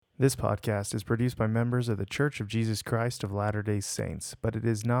This podcast is produced by members of the Church of Jesus Christ of Latter-day Saints, but it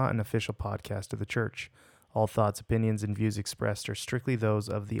is not an official podcast of the church. All thoughts, opinions, and views expressed are strictly those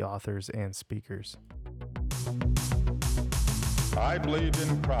of the authors and speakers. I believe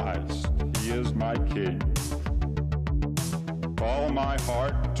in Christ, He is my King. With all my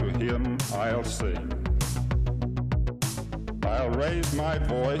heart to Him I'll sing. I'll raise my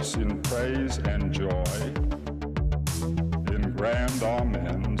voice in praise and joy. In grand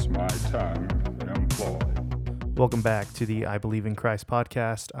amens my tongue employ. Welcome back to the I Believe in Christ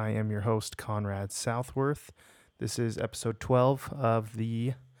podcast. I am your host, Conrad Southworth. This is episode 12 of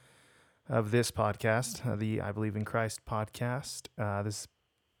this podcast, the I Believe in Christ podcast.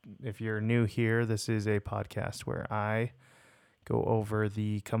 If you're new here, this is a podcast where I go over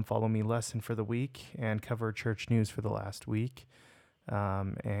the Come Follow Me lesson for the week and cover church news for the last week. If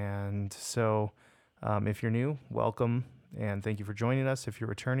you're new, welcome. And thank you for joining us. If you're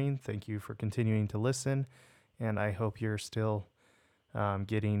returning, thank you for continuing to listen. And I hope you're still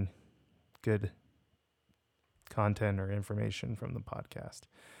getting good content or information from the podcast.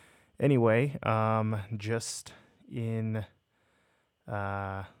 Anyway, in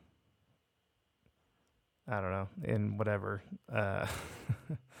whatever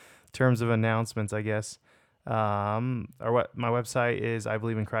terms of announcements, I guess. My website is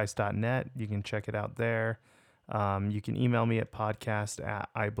ibelieveinchrist.net. You can check it out there. You can email me at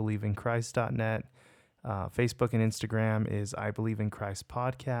podcast@ibelieveinchrist.net. Facebook and Instagram is I Believe in Christ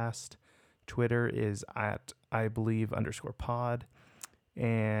Podcast. Twitter is at IBelieve_pod.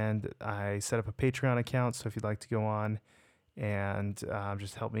 And I set up a Patreon account, so if you'd like to go on and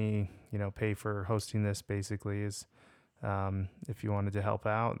just help me, pay for hosting this, basically, is if you wanted to help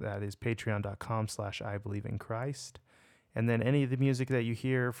out, that is patreon.com/IBelieveInChrist. And then any of the music that you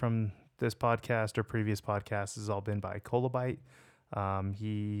hear from this podcast or previous podcasts has all been by Colabite.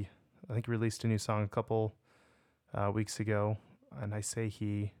 He, I think, released a new song a couple weeks ago, and I say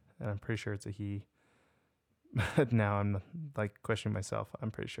he, and I'm pretty sure it's a he. But now I'm questioning myself. I'm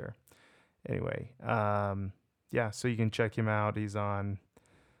pretty sure. Anyway, so you can check him out.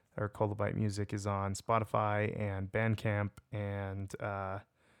 Colabite Music is on Spotify and Bandcamp and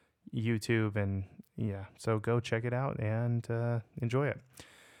YouTube, and so go check it out and enjoy it.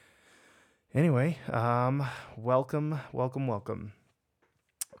 Anyway, welcome.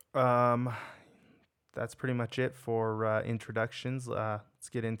 That's pretty much it for introductions. Let's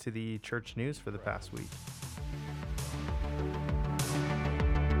get into the church news for the past week.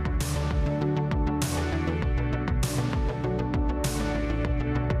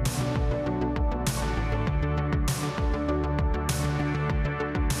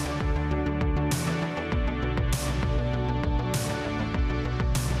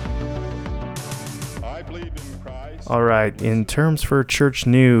 All right, in terms for church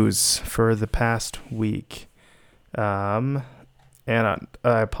news for the past week, and I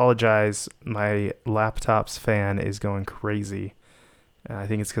apologize, my laptop's fan is going crazy. I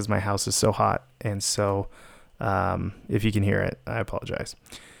think it's because my house is so hot, and so if you can hear it, I apologize.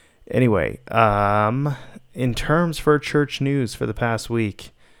 Anyway, in terms for church news for the past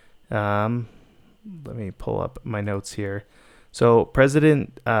week, let me pull up my notes here. So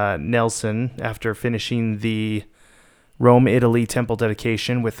President Nelson, after finishing the Rome, Italy temple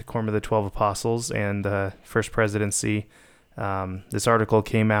dedication with the Quorum of the 12 Apostles and the First Presidency, this article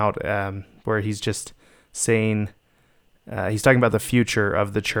came out where he's just saying, he's talking about the future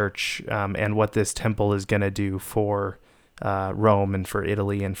of the church and what this temple is going to do for Rome and for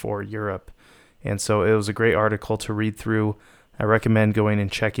Italy and for Europe. And so it was a great article to read through. I recommend going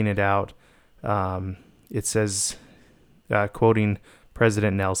and checking it out. It says, quoting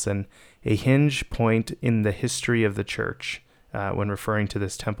President Nelson, a hinge point in the history of the church when referring to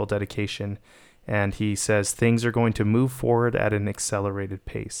this temple dedication. And he says things are going to move forward at an accelerated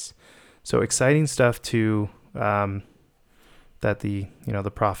pace. So exciting stuff that the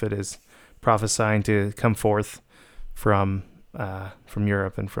prophet is prophesying to come forth from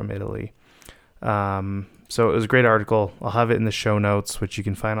Europe and from Italy. So it was a great article. I'll have it in the show notes, which you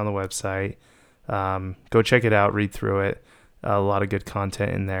can find on the website. Go check it out, read through it. A lot of good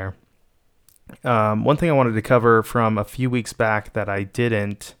content in there. One thing I wanted to cover from a few weeks back that I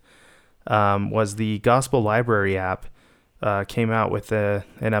didn't was the Gospel Library app came out with an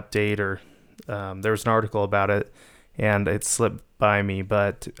update, or there was an article about it, and it slipped by me.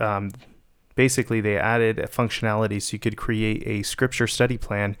 But basically, they added a functionality so you could create a scripture study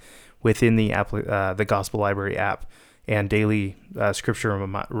plan within the Gospel Library app and daily scripture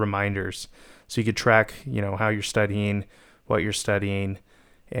reminders. So you could track, how you're studying, what you're studying.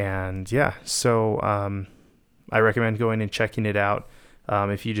 And so I recommend going and checking it out.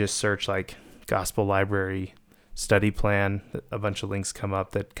 If you just search like Gospel Library study plan, a bunch of links come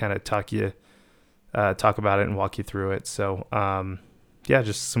up that kind of talk about it and walk you through it. So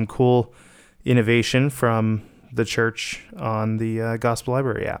just some cool innovation from the church on the Gospel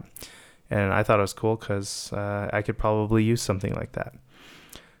Library app. And I thought it was cool because I could probably use something like that.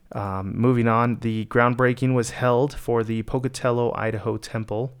 Moving on, the groundbreaking was held for the Pocatello, Idaho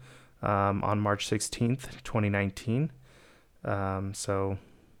Temple on March 16th, 2019. So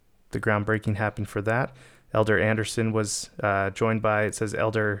the groundbreaking happened for that. Elder Anderson was joined by, it says,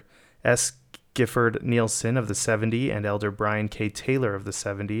 Elder S. Gifford Nielsen of the 70 and Elder Brian K. Taylor of the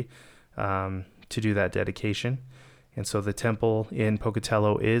 70 to do that dedication. And so the temple in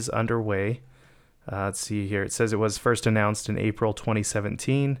Pocatello is underway. Let's see here. It says it was first announced in April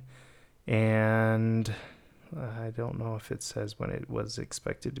 2017, and I don't know if it says when it was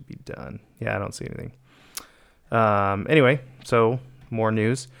expected to be done. Yeah, I don't see anything. Anyway, so more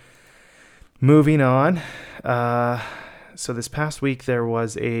news. Moving on. So this past week there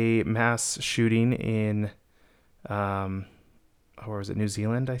was a mass shooting in, where was it? New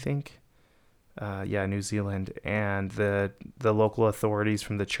Zealand, I think. New Zealand, and the local authorities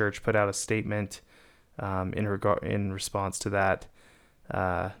from the church put out a statement in response to that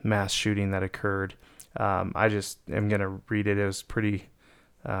mass shooting that occurred. I just am gonna read it. It was pretty.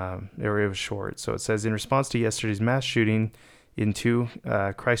 It was short. So it says, in response to yesterday's mass shooting in two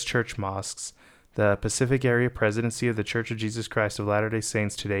Christchurch mosques, the Pacific Area Presidency of the Church of Jesus Christ of Latter-day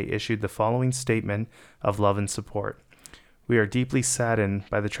Saints today issued the following statement of love and support. We are deeply saddened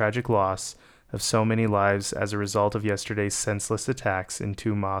by the tragic loss of so many lives as a result of yesterday's senseless attacks in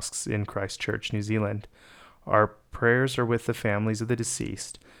two mosques in Christchurch, New Zealand. Our prayers are with the families of the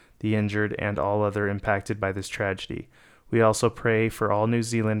deceased, the injured, and all other impacted by this tragedy. We also pray for all New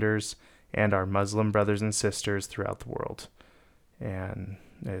Zealanders and our Muslim brothers and sisters throughout the world. And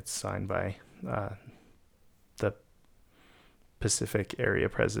it's signed by the Pacific Area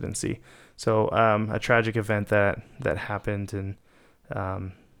Presidency. So a tragic event that happened, and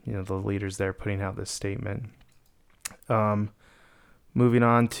the leaders there putting out this statement. Moving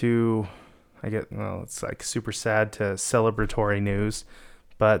on to, it's like super sad to celebratory news,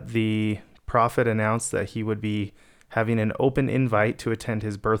 but the prophet announced that he would be having an open invite to attend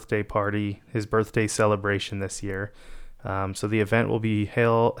his birthday party, his birthday celebration this year. So the event will be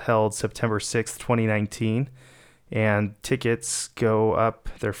held September 6th, 2019, and tickets go up.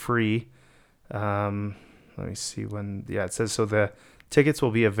 They're free. Let me see when. Yeah, it says so. The tickets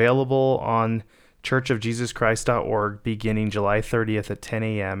will be available on churchofjesuschrist.org beginning July 30th at 10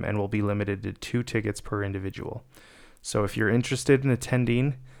 a.m. and will be limited to 2 tickets per individual. So if you're interested in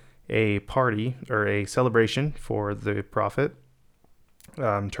attending a party or a celebration for the prophet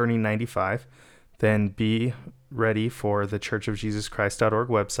turning 95, then be ready for the churchofjesuschrist.org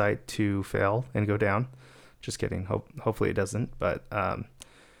website to fail and go down. Just kidding. Hopefully it doesn't. But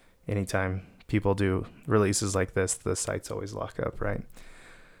anytime people do releases like this, the sites always lock up, right?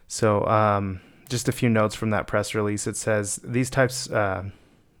 So just a few notes from that press release. It says these types.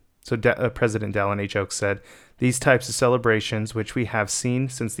 President Dallin H. Oaks said, "These types of celebrations, which we have seen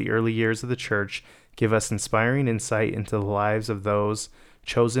since the early years of the church, give us inspiring insight into the lives of those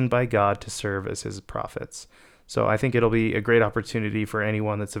chosen by God to serve as his prophets." So I think it'll be a great opportunity for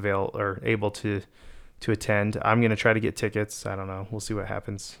anyone that's available or able to attend. I'm going to try to get tickets. I don't know. We'll see what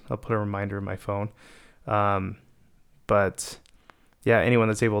happens. I'll put a reminder in my phone. But yeah, anyone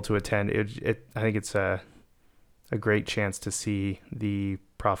that's able to attend, I think it's a great chance to see the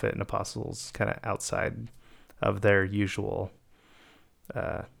prophet and apostles kind of outside of their usual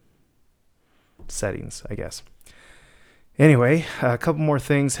settings, I guess. Anyway, a couple more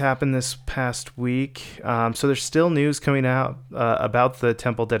things happened this past week. So there's still news coming out about the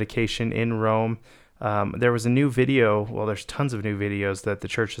temple dedication in Rome. There was a new video. Well, there's tons of new videos that the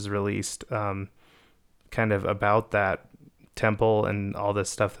church has released kind of about that temple and all this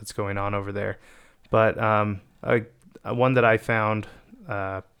stuff that's going on over there. But one that I found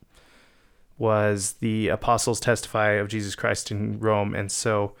was the Apostles Testify of Jesus Christ in Rome. And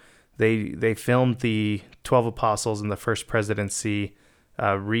so they filmed the 12 apostles in the First Presidency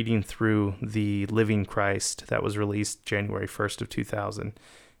reading through the Living Christ that was released January 1st of 2000.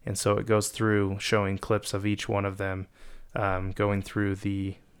 And so it goes through showing clips of each one of them going through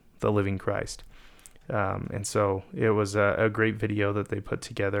the Living Christ. And so it was a great video that they put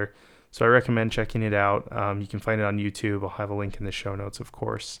together. So I recommend checking it out. You can find it on YouTube. I'll have a link in the show notes, of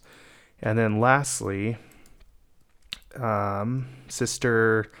course. And then lastly,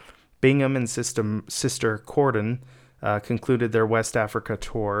 Sister Bingham and Sister Corden concluded their West Africa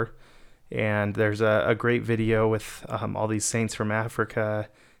tour. And there's a great video with all these saints from Africa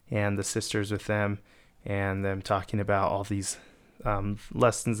and the sisters with them, and them talking about all these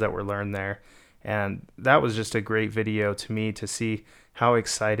lessons that were learned there. And that was just a great video to me to see how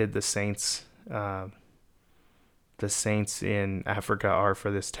excited the saints in Africa are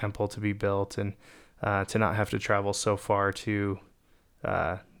for this temple to be built, and to not have to travel so far to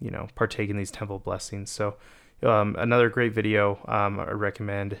partake in these temple blessings. So another great video. I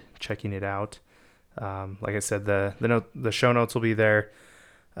recommend checking it out. Like I said, the show notes will be there.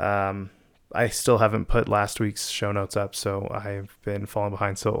 I still haven't put last week's show notes up, so I've been falling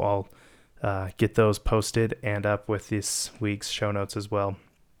behind. So I'll get those posted and up with this week's show notes as well,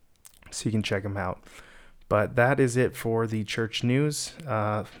 so you can check them out. But that is it for the church news.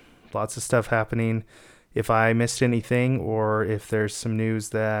 Lots of stuff happening. If I missed anything, or if there's some news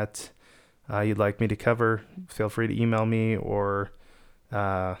that you'd like me to cover, feel free to email me, or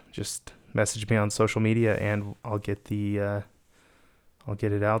just message me on social media, and I'll get it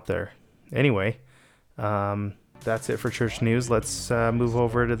out there. Anyway, that's it for church news. Let's move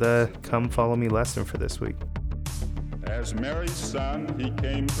over to the Come Follow Me lesson for this week. As Mary's son, he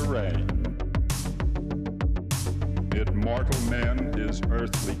came to reign. Mid mortal men, his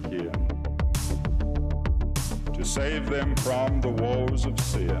earthly kin, to save them from the woes of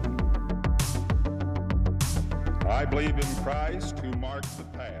sin. I believe in Christ who marked the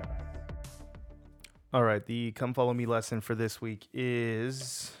path. All right, the Come Follow Me lesson for this week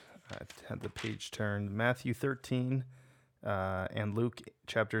is, I had the page turned, Matthew 13 and Luke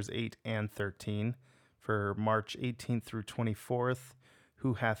chapters 8 and 13 for March 18th through 24th.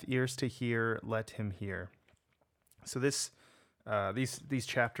 Who hath ears to hear, let him hear. So these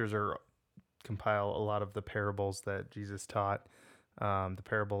chapters compile a lot of the parables that Jesus taught. The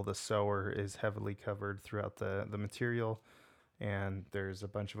parable of the sower is heavily covered throughout the material, and there's a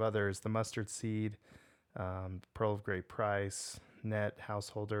bunch of others: the mustard seed, pearl of great price, net,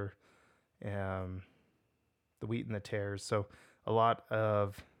 householder, the wheat and the tares. So a lot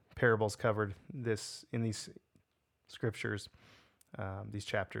of parables covered in these scriptures, these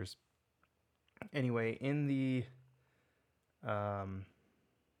chapters. Anyway, in the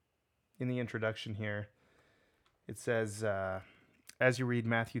introduction here, it says, as you read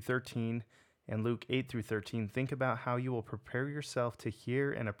Matthew 13 and Luke 8 through 13, think about how you will prepare yourself to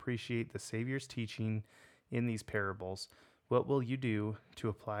hear and appreciate the Savior's teaching in these parables. What will you do to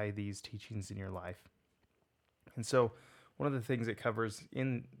apply these teachings in your life? And so one of the things it covers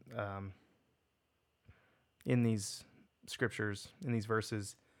in these scriptures, in these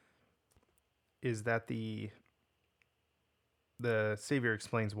verses, is that the Savior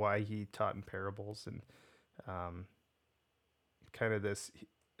explains why he taught in parables, and kind of this,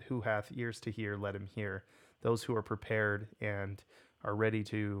 who hath ears to hear, let him hear. Those who are prepared and are ready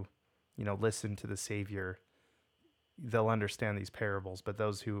to, listen to the Savior, they'll understand these parables, but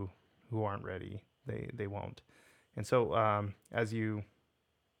those who aren't ready, they won't. And so as you,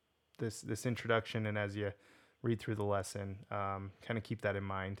 this introduction, and as you read through the lesson, kind of keep that in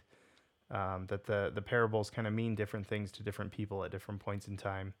mind. That the parables kind of mean different things to different people at different points in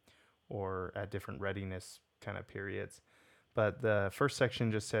time, or at different readiness kind of periods. But the first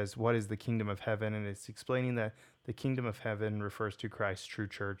section just says, what is the kingdom of heaven? And it's explaining that the kingdom of heaven refers to Christ's true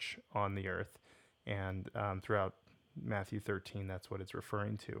church on the earth. And throughout Matthew 13, that's what it's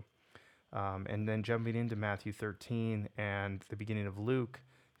referring to. And then jumping into Matthew 13 and the beginning of Luke,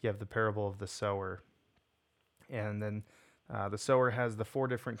 you have the parable of the sower. And then the sower has the four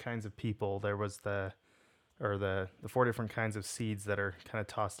different kinds of people. There was the four different kinds of seeds that are kind of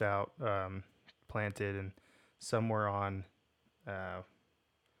tossed out, planted, and some were on, now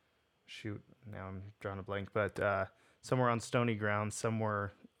I'm drawing a blank, but some were on stony ground, some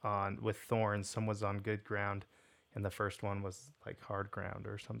were with thorns, some was on good ground, and the first one was like hard ground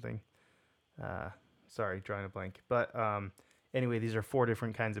or something. Sorry, drawing a blank. But anyway, these are four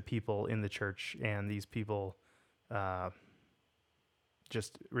different kinds of people in the church, and these people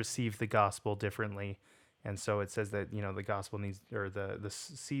just receive the gospel differently. And so it says that, the gospel needs, or the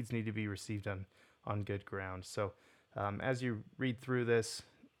seeds need to be received on good ground. So as you read through this,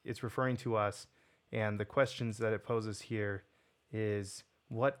 it's referring to us, and the questions that it poses here is,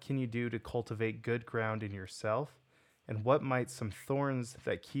 what can you do to cultivate good ground in yourself? And what might some thorns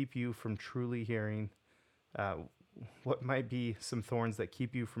that keep you from truly hearing, what might be some thorns that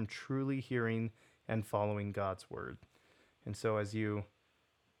keep you from truly hearing and following God's word? And so as you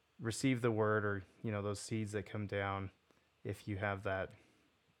receive the word, or, those seeds that come down, if you have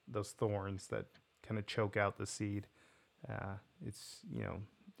those thorns that kind of choke out the seed, it's,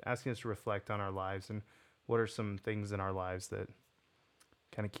 asking us to reflect on our lives, and what are some things in our lives that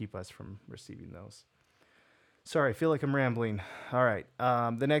kind of keep us from receiving those. Sorry, I feel like I'm rambling. All right.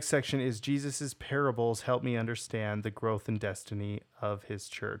 The next section is Jesus's parables help me understand the growth and destiny of his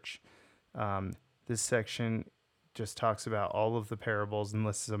church. This section just talks about all of the parables and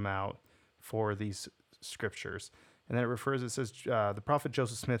lists them out for these scriptures. And then it says, the prophet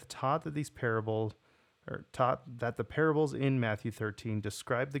Joseph Smith taught that the parables in Matthew 13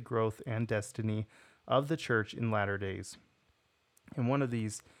 describe the growth and destiny of the church in latter days. And one of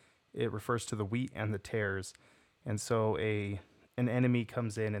these, it refers to the wheat and the tares. And so an enemy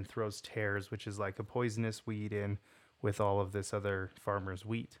comes in and throws tares, which is like a poisonous weed, in with all of this other farmer's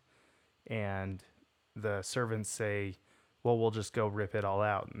wheat. And the servants say, well, we'll just go rip it all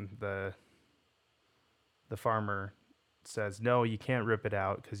out. And the farmer says, no, you can't rip it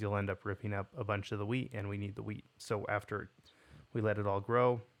out because you'll end up ripping up a bunch of the wheat, and we need the wheat. So after we let it all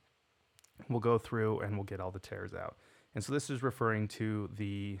grow, we'll go through and we'll get all the tares out. And so this is referring to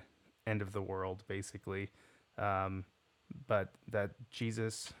the end of the world, basically. But that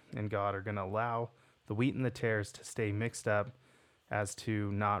Jesus and God are going to allow the wheat and the tares to stay mixed up as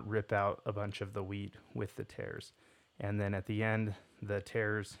to not rip out a bunch of the wheat with the tares. And then at the end, the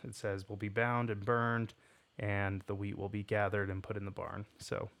tares, it says, will be bound and burned, and the wheat will be gathered and put in the barn.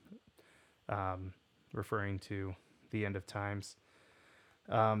 So referring to the end of times.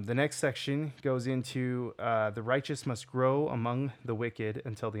 The next section goes into the righteous must grow among the wicked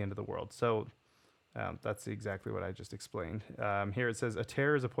until the end of the world. So that's exactly what I just explained. Here it says, a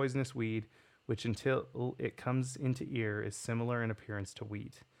tare is a poisonous weed, which until it comes into ear is similar in appearance to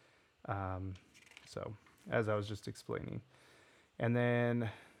wheat. So as I was just explaining. And then,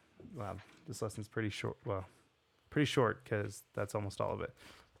 well, this lesson's pretty short. Well, pretty short because that's almost all of it.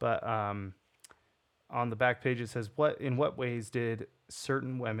 But on the back page, it says, in what ways did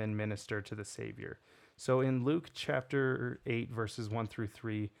certain women minister to the Savior? So in Luke chapter 8, verses 1 through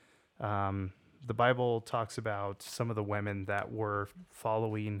 3, the Bible talks about some of the women that were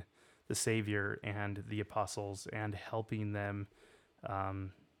following the Savior and the apostles and helping them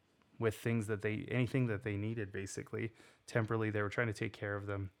with anything that they needed, basically. Temporally, they were trying to take care of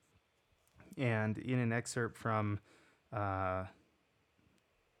them. And in an excerpt from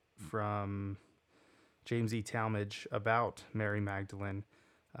James E. Talmage about Mary Magdalene,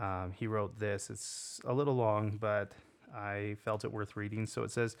 he wrote this. It's a little long, but I felt it worth reading. So it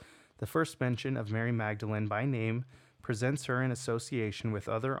says, the first mention of Mary Magdalene by name presents her in association with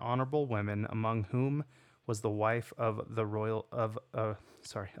other honorable women, among whom was the wife of the royal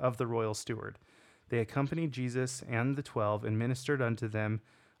steward. They accompanied Jesus and the 12 and ministered unto them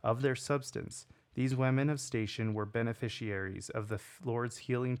of their substance. These women of station were beneficiaries of the Lord's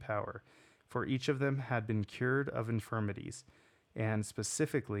healing power, for each of them had been cured of infirmities, and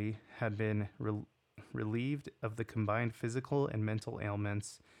specifically had been relieved of the combined physical and mental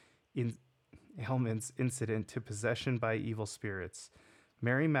ailments incident to possession by evil spirits.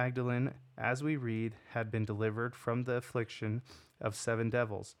 Mary Magdalene, as we read, had been delivered from the affliction of 7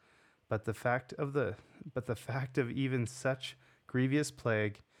 devils, but the fact of even such grievous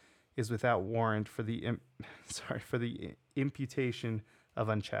plague is without warrant for the imputation of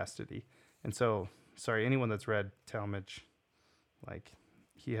unchastity. And so, anyone that's read Talmage, like,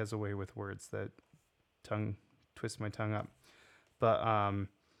 he has a way with words that twist my tongue up. But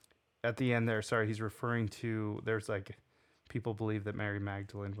at the end there, he's referring to, there's like, people believe that Mary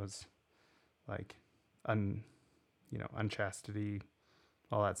Magdalene was like, unchastity,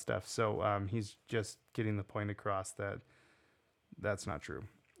 all that stuff. So he's just getting the point across that that's not true.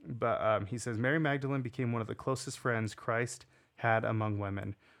 But he says, Mary Magdalene became one of the closest friends Christ had among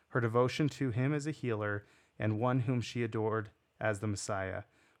women. Her devotion to him as a healer and one whom she adored as the Messiah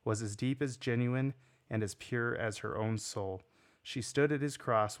was as deep, as genuine, and as pure as her own soul. She stood at his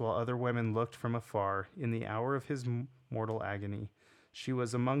cross while other women looked from afar in the hour of his mortal agony. She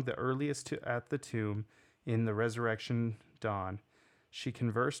was among the earliest at the tomb in the resurrection dawn. She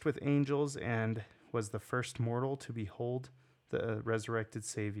conversed with angels and was the first mortal to behold the resurrected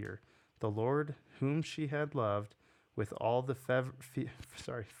Savior, the Lord whom she had loved with all the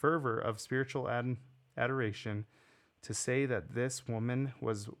fervor of spiritual adoration. To say that this woman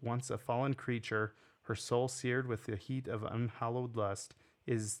was once a fallen creature, her soul seared with the heat of unhallowed lust,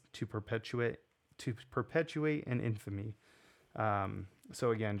 is to perpetuate an infamy.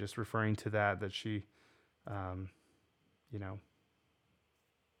 So again, just referring to that she,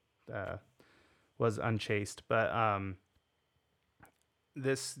 was unchaste. But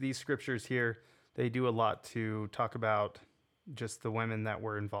these scriptures here, they do a lot to talk about just the women that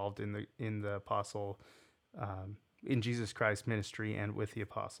were involved in the apostle, in Jesus Christ ministry and with the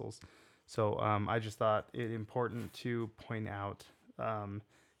apostles. So I just thought it important to point out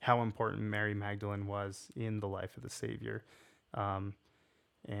how important Mary Magdalene was in the life of the Savior.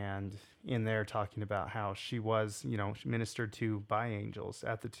 And in there talking about how she was, ministered to by angels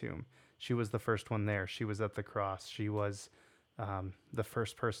at the tomb. She was the first one there. She was at the cross. She was the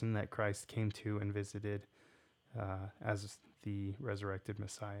first person that Christ came to and visited as the resurrected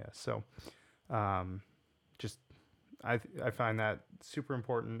Messiah. So I find that super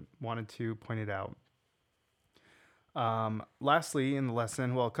important. Wanted to point it out. Lastly, in the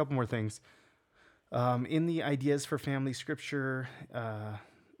lesson, a couple more things. In the Ideas for Family Scripture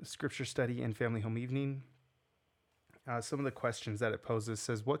Study and Family Home Evening, some of the questions that it poses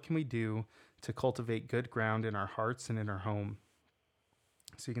says, what can we do to cultivate good ground in our hearts and in our home?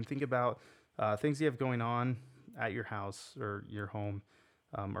 So you can think about things you have going on at your house or your home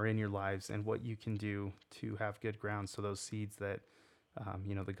or in your lives, and what you can do to have good ground. So those seeds that,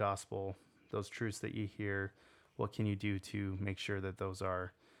 the gospel, those truths that you hear, what can you do to make sure that those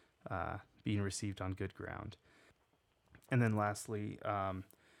are being received on good ground? And then lastly,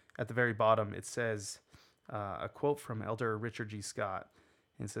 at the very bottom, it says a quote from Elder Richard G. Scott.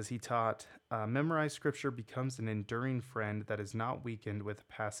 And it says, he taught, memorized scripture becomes an enduring friend that is not weakened with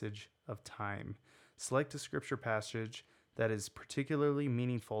passage of time. Select a scripture passage that is particularly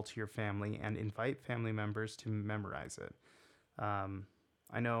meaningful to your family and invite family members to memorize it.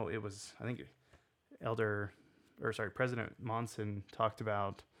 I know it was, I think President Monson talked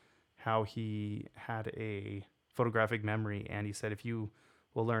about how he had a photographic memory, and he said if you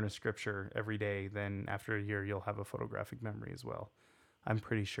will learn a scripture every day, then after a year you'll have a photographic memory as well. I'm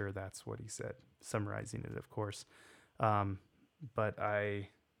pretty sure that's what he said, summarizing it, of course. But I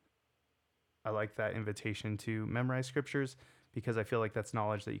like that invitation to memorize scriptures, because I feel like that's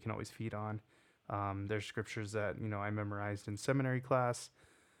knowledge that you can always feed on. There's scriptures that, I memorized in seminary classes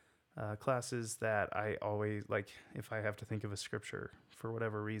that I always, like, if I have to think of a scripture for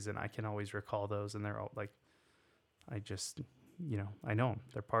whatever reason, I can always recall those, and they're all like, I just, I know them.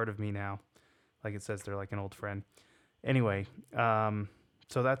 They're part of me now. Like it says, they're like an old friend. Anyway,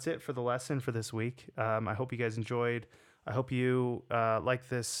 so that's it for the lesson for this week. I hope you guys enjoyed. I hope you like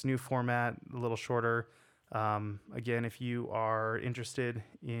this new format, a little shorter. Again, if you are interested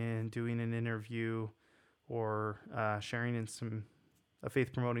in doing an interview or sharing in a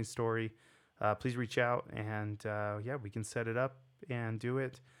faith promoting story, please reach out, and we can set it up and do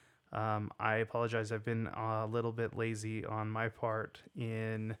it. I apologize. I've been a little bit lazy on my part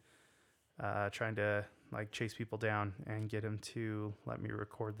in trying to chase people down and get them to let me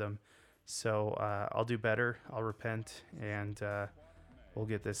record them. So I'll do better. I'll repent, and we'll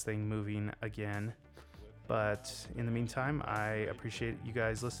get this thing moving again. But in the meantime, I appreciate you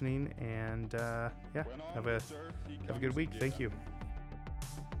guys listening, and have a good week. Thank you.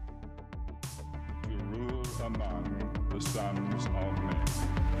 To rule among the sons of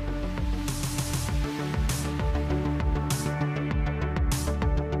men.